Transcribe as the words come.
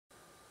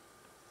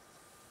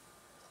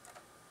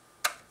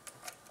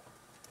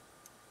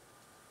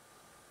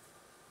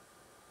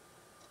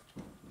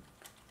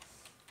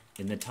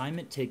In the time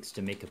it takes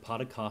to make a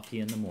pot of coffee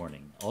in the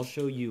morning, I'll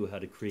show you how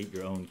to create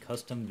your own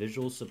custom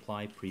visual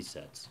supply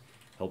presets,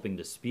 helping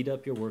to speed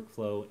up your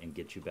workflow and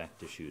get you back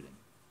to shooting.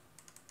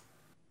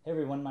 Hey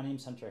everyone, my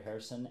name's Hunter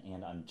Harrison,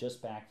 and I'm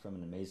just back from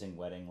an amazing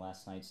wedding.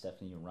 Last night,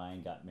 Stephanie and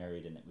Ryan got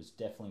married, and it was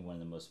definitely one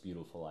of the most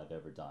beautiful I've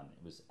ever done.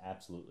 It was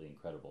absolutely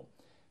incredible.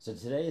 So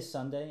today is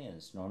Sunday, and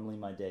it's normally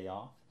my day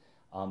off,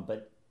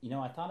 but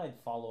I thought I'd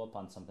follow up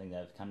on something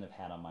that I've kind of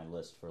had on my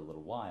list for a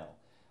little while.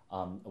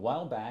 A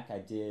while back, I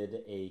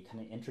did a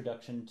kind of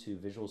introduction to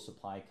Visual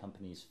Supply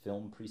Company's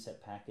film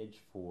preset package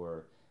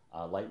for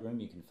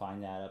Lightroom. You can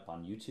find that up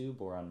on YouTube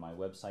or on my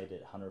website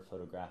at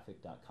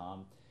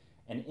hunterphotographic.com.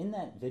 And in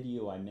that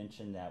video, I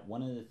mentioned that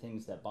one of the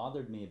things that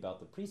bothered me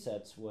about the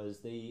presets was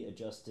they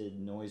adjusted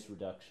noise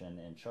reduction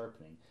and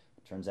sharpening.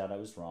 It turns out I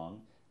was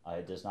wrong.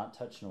 It does not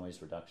touch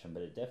noise reduction,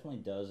 but it definitely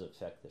does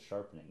affect the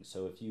sharpening.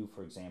 So if you,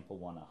 for example,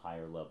 want a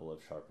higher level of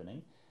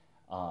sharpening,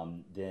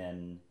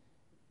 then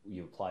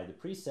you apply the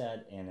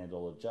preset and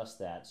it'll adjust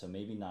that, so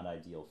maybe not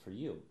ideal for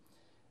you.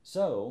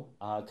 So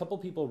a couple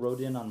people wrote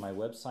in on my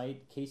website.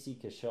 Casey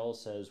Cashel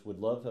says, would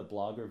love a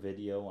blogger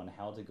video on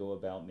how to go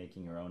about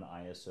making your own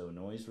ISO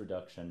noise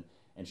reduction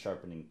and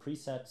sharpening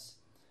presets.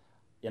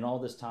 In all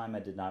this time, I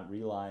did not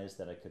realize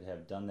that I could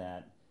have done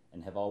that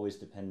and have always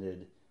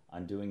depended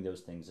on doing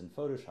those things in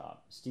Photoshop.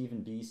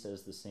 Stephen B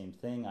says the same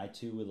thing. I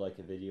too would like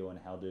a video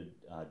on how to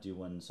do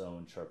one's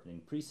own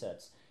sharpening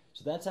presets.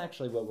 So that's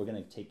actually what we're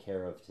going to take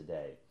care of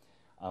today.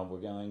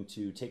 We're going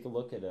to take a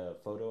look at a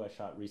photo I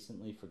shot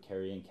recently for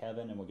Carrie and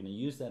Kevin, and we're going to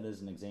use that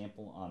as an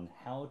example on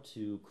how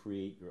to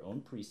create your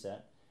own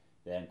preset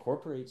that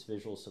incorporates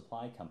Visual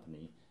Supply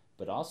Company,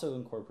 but also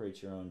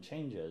incorporates your own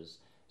changes,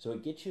 so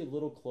it gets you a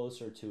little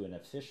closer to an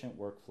efficient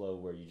workflow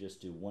where you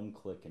just do one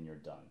click and you're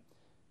done.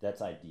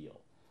 That's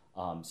ideal.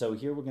 So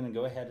here we're going to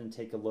go ahead and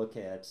take a look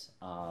at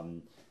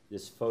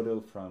this photo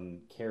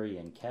from Carrie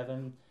and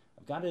Kevin.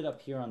 I've got it up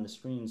here on the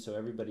screen so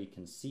everybody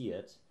can see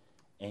it,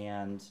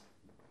 and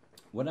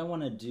what I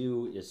want to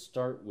do is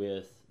start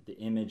with the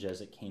image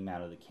as it came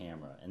out of the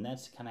camera, and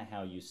that's kind of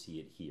how you see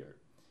it here.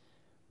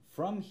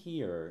 From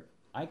here,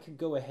 I could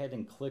go ahead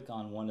and click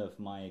on one of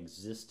my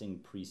existing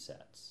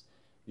presets.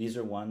 These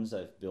are ones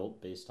I've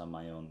built based on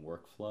my own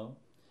workflow.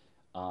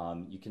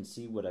 You can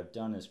see what I've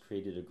done is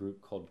created a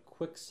group called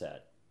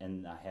Quickset,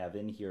 and I have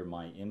in here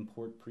my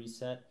import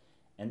preset,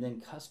 and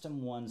then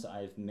custom ones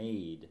I've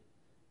made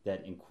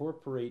that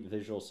incorporate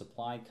Visual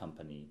Supply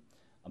Company,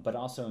 but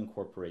also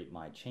incorporate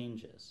my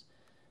changes.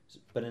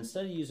 But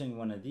instead of using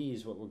one of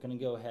these, what we're going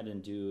to go ahead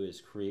and do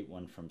is create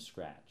one from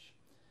scratch.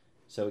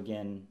 So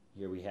again,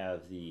 here we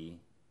have the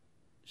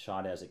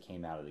shot as it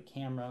came out of the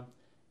camera,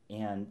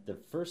 and the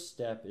first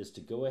step is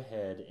to go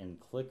ahead and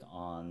click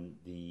on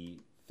the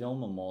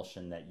film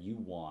emulsion that you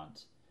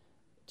want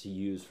to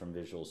use from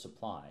Visual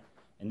Supply.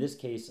 In this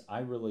case, I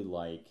really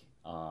like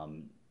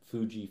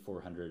Fuji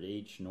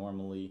 400H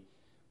normally,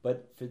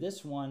 but for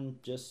this one,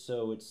 just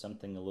so it's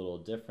something a little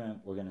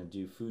different, we're going to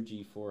do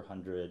Fuji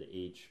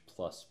 400H++.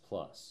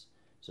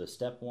 So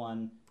step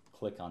one,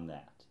 click on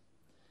that.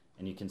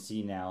 And you can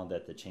see now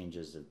that the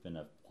changes have been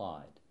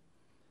applied.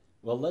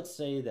 Well, let's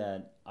say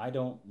that I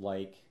don't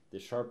like the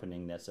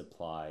sharpening that's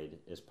applied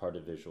as part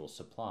of Visual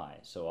Supply.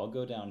 So I'll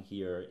go down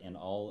here and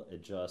I'll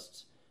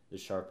adjust the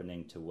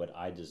sharpening to what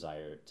I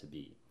desire it to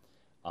be.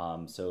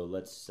 So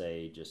let's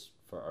say, just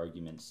for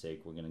argument's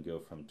sake, we're going to go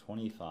from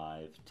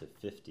 25 to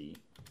 50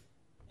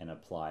 and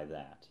apply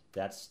that.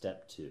 That's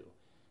step two.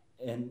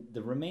 And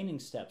the remaining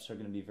steps are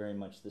going to be very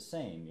much the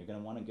same. You're going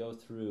to want to go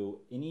through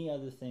any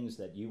other things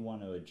that you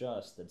want to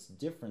adjust that's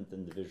different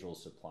than the Visual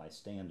Supply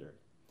standard.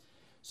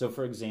 So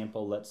for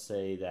example, let's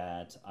say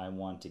that I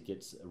want to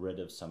get rid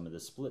of some of the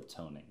split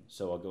toning.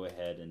 So I'll go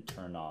ahead and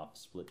turn off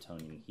split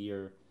toning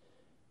here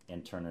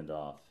and turn it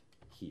off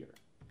here.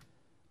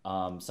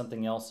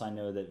 Something else I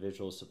know that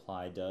Visual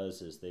Supply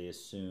does is they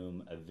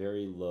assume a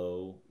very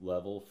low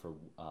level for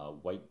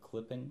white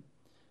clipping.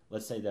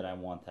 Let's say that I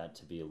want that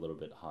to be a little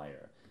bit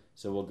higher.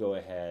 So we'll go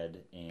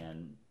ahead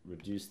and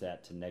reduce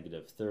that to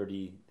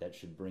 -30. That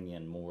should bring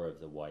in more of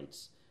the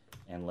whites.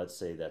 And let's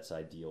say that's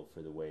ideal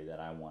for the way that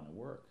I want to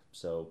work.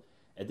 So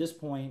at this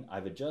point,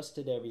 I've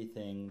adjusted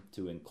everything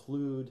to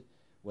include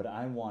what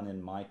I want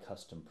in my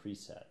custom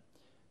preset.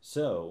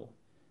 So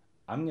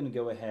I'm going to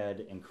go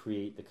ahead and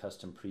create the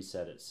custom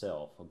preset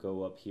itself. I'll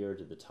go up here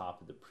to the top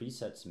of the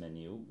presets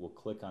menu. We'll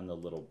click on the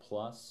little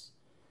plus,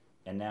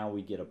 and now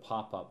we get a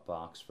pop-up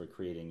box for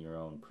creating your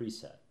own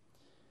preset.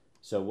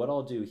 So what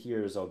I'll do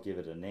here is I'll give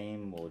it a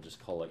name. We'll just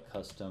call it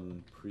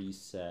custom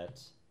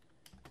preset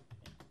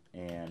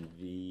and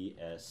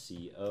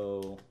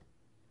VSCO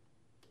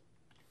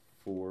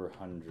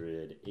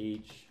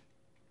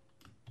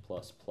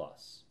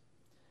 400H++.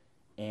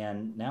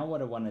 And now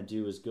what I want to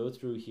do is go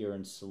through here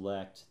and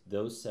select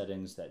those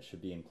settings that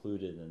should be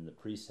included in the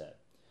preset.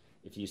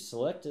 If you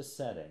select a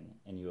setting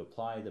and you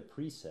apply the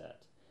preset,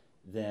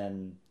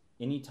 then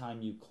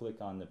anytime you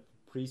click on the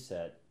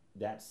preset,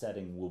 that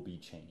setting will be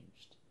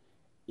changed.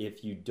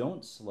 If you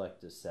don't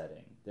select a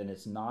setting, then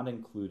it's not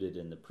included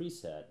in the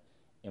preset,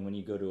 and when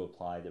you go to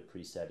apply the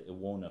preset, it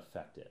won't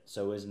affect it.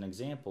 So as an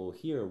example,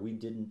 here we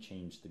didn't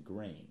change the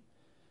grain.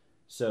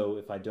 So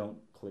if I don't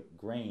click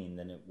grain,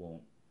 then it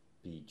won't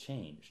be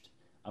changed.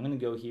 I'm going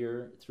to go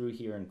through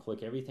here and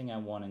click everything I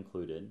want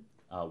included.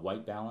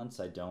 White balance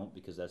I don't,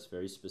 because that's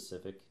very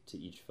specific to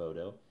each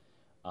photo.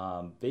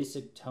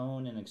 Basic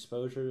tone and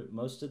exposure,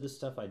 most of the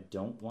stuff I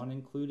don't want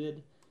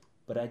included,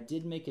 but I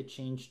did make a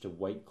change to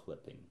white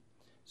clipping.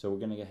 So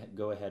we're going to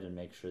go ahead and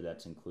make sure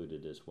that's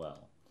included as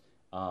well.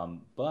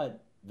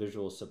 But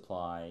Visual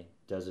Supply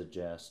does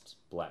adjust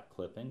black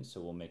clipping, so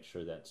we'll make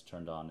sure that's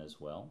turned on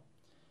as well.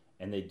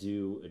 And they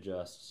do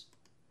adjust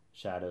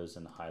shadows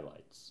and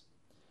highlights.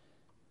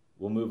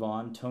 We'll move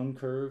on. Tone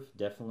curve,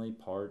 definitely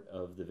part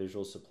of the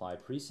Visual Supply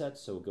presets,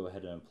 so we'll go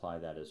ahead and apply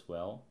that as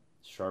well.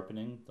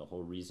 Sharpening, the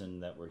whole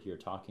reason that we're here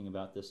talking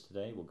about this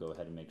today, we'll go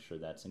ahead and make sure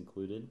that's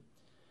included.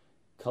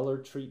 Color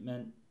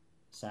treatment,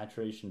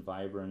 saturation,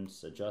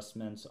 vibrance,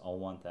 adjustments, all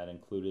want that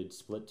included.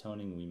 Split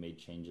toning, we made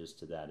changes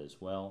to that as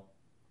well.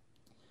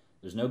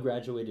 There's no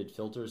graduated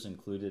filters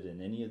included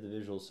in any of the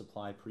Visual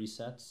Supply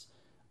presets,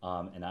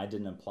 and I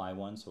didn't apply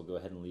one, so we'll go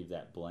ahead and leave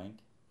that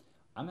blank.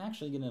 I'm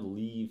actually going to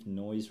leave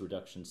noise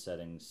reduction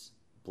settings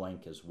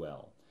blank as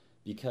well,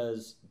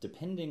 because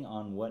depending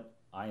on what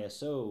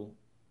ISO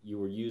you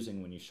were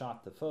using when you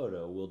shot the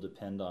photo will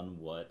depend on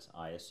what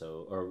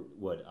ISO or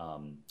what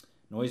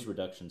noise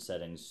reduction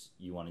settings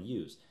you want to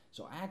use.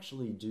 So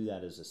actually do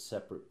that as a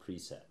separate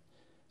preset.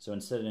 So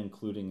instead of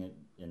including it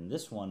in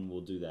this one,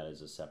 we'll do that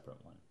as a separate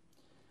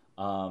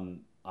one.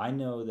 I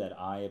know that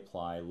I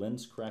apply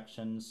lens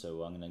correction,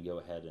 so I'm going to go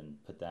ahead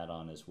and put that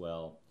on as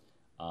well.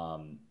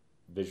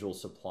 Visual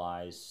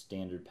Supply's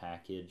standard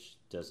package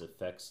does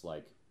effects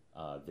like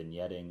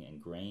vignetting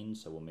and grain,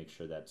 so we'll make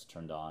sure that's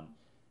turned on.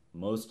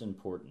 Most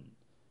important,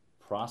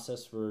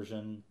 process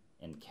version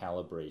and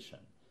calibration.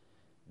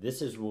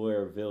 This is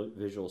where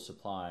Visual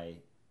Supply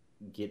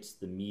gets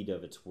the meat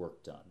of its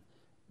work done.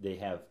 They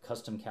have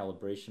custom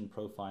calibration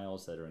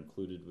profiles that are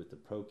included with the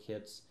Pro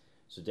kits,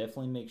 so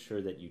definitely make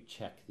sure that you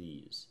check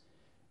these.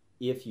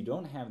 If you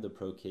don't have the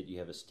Pro kit, you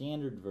have a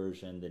standard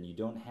version, then you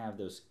don't have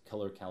those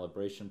color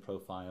calibration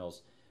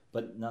profiles,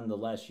 but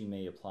nonetheless you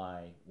may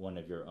apply one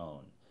of your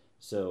own.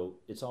 So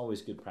it's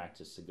always good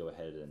practice to go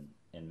ahead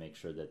and make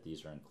sure that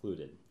these are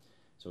included.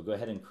 So we'll go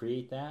ahead and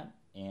create that,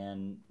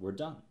 and we're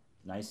done.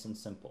 Nice and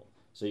simple.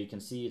 So you can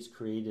see it's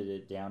created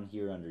it down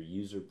here under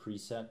User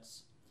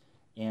Presets.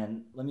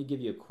 And let me give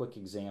you a quick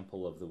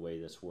example of the way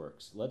this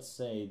works. Let's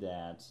say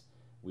that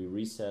we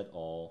reset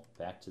all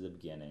back to the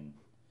beginning,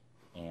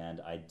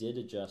 and I did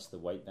adjust the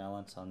white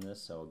balance on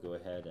this, so I'll go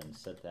ahead and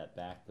set that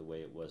back the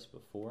way it was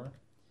before.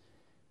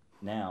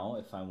 Now,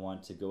 if I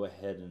want to go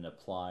ahead and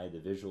apply the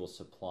Visual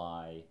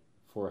Supply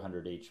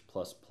 400H++,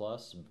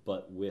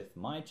 but with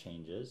my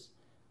changes,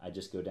 I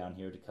just go down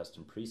here to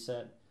Custom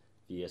Preset,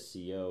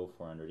 VSCO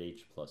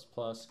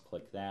 400H++,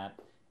 click that,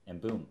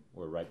 and boom,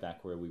 we're right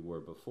back where we were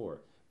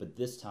before, but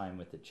this time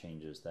with the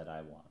changes that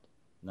I want.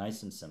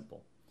 Nice and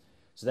simple.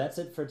 So that's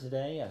it for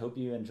today. I hope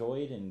you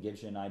enjoyed and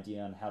gives you an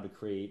idea on how to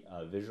create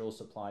a Visual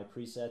Supply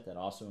preset that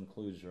also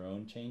includes your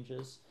own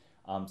changes.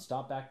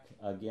 Stop back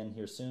again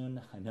here soon.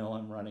 I know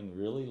I'm running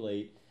really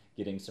late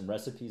getting some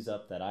recipes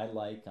up that I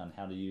like on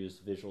how to use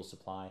Visual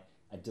Supply.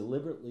 I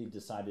deliberately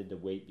decided to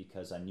wait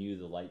because I knew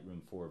the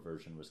Lightroom 4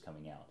 version was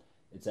coming out.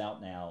 It's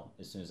out now.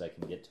 As soon as I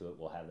can get to it,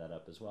 we'll have that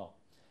up as well.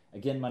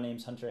 Again, my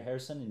name's Hunter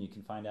Harrison, and you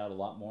can find out a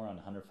lot more on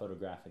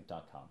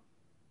hunterphotographic.com.